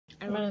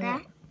I want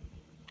that.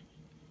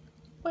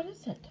 What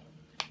is it?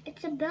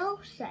 It's a bell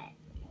set.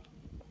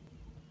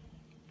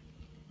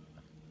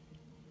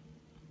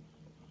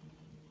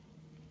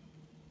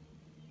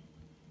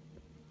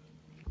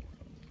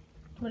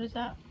 What is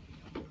that?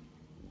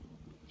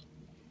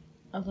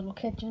 A little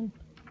kitchen.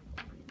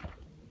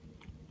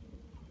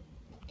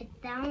 It's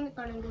down,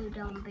 gonna go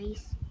down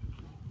base.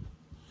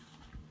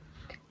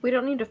 We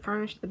don't need to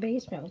furnish the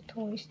basement with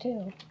toys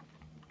too.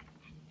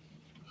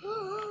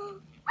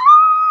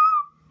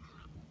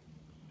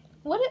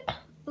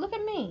 Look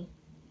at me.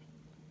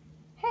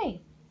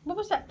 Hey, what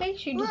was that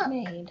face you just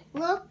made?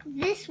 Look,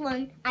 this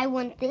one. I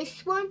want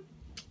this one,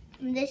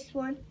 this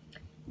one,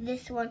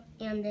 this one,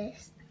 and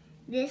this.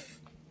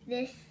 This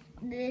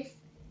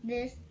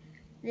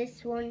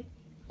one,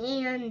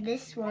 and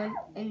this one,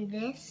 and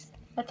this.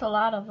 That's a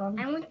lot of them.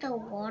 I want the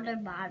water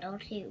bottle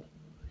too,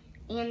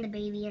 and the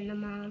baby and the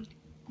mom.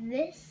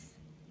 This.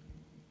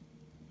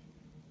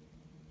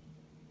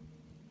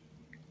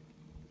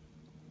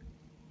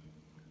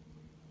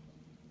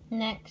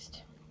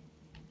 Next.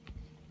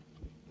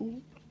 Yes.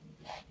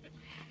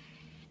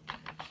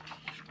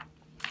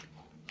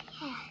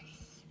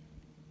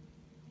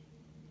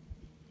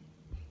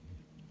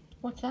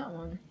 What's that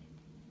one?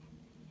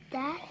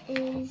 That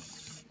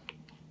is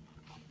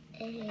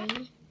a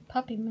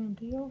Puppy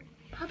mobile.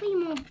 puppy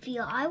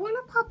mobile. I want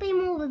a puppy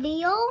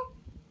mobile.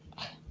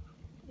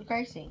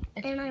 Gracie.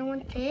 And I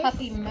want this.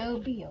 Puppy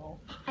mobile.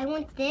 I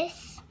want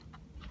this.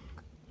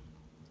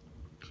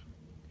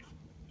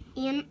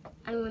 And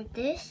I want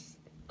this.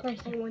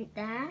 Gracie. I want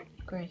that.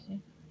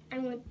 Gracie. I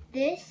want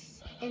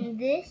this and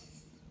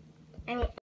this. I want